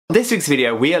In this week's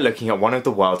video, we are looking at one of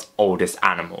the world's oldest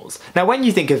animals. Now, when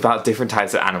you think about different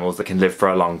types of animals that can live for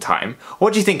a long time,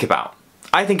 what do you think about?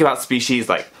 I think about species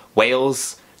like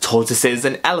whales, tortoises,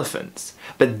 and elephants.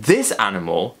 But this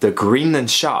animal, the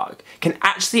Greenland shark, can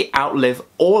actually outlive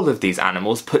all of these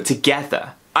animals put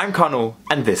together. I'm Connell,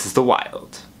 and this is The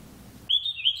Wild.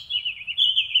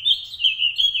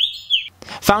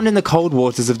 Found in the cold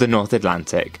waters of the North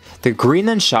Atlantic, the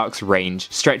Greenland shark's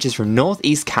range stretches from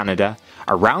northeast Canada,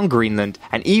 around Greenland,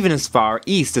 and even as far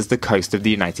east as the coast of the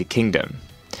United Kingdom.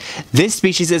 This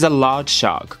species is a large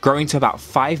shark, growing to about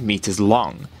 5 meters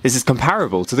long. This is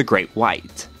comparable to the great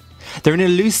white. They're an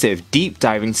elusive,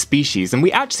 deep-diving species, and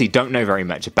we actually don't know very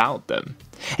much about them.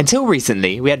 Until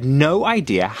recently, we had no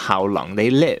idea how long they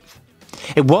live.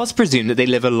 It was presumed that they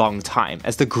live a long time,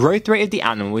 as the growth rate of the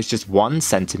animal is just 1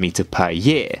 centimeter per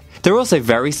year. They're also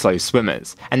very slow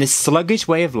swimmers, and this sluggish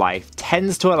way of life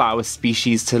tends to allow a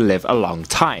species to live a long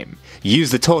time. Use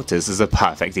the tortoise as a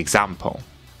perfect example.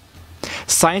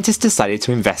 Scientists decided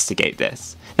to investigate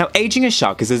this. Now, aging a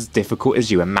shark is as difficult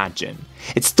as you imagine.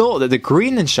 It's thought that the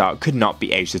Greenland shark could not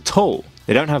be aged at all.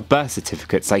 They don't have birth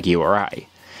certificates like you or I.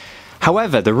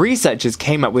 However, the researchers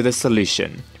came up with a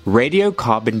solution: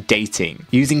 radiocarbon dating,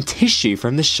 using tissue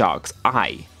from the shark's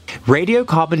eye.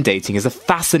 Radiocarbon dating is a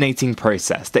fascinating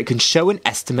process that can show an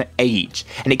estimate age,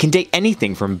 and it can date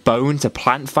anything from bone to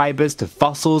plant fibers to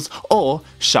fossils or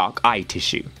shark eye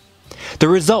tissue. The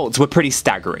results were pretty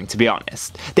staggering, to be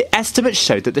honest. The estimates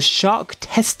showed that the shark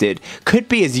tested could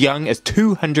be as young as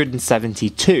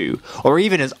 272, or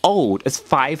even as old as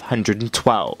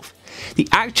 512. The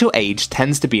actual age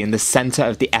tends to be in the center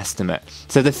of the estimate,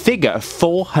 so the figure of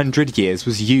 400 years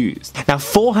was used. Now,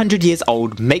 400 years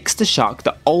old makes the shark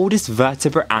the oldest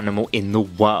vertebrate animal in the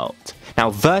world. Now,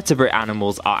 vertebrate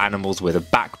animals are animals with a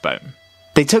backbone.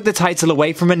 They took the title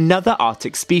away from another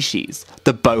Arctic species,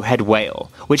 the bowhead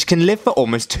whale, which can live for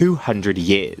almost 200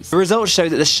 years. The results show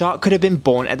that the shark could have been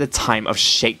born at the time of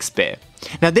Shakespeare.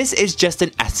 Now, this is just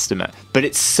an estimate, but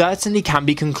it certainly can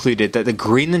be concluded that the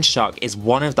Greenland shark is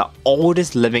one of the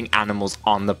oldest living animals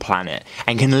on the planet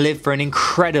and can live for an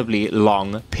incredibly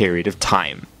long period of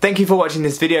time. Thank you for watching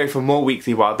this video. For more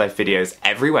weekly wildlife videos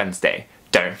every Wednesday,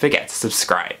 don't forget to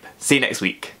subscribe. See you next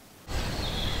week.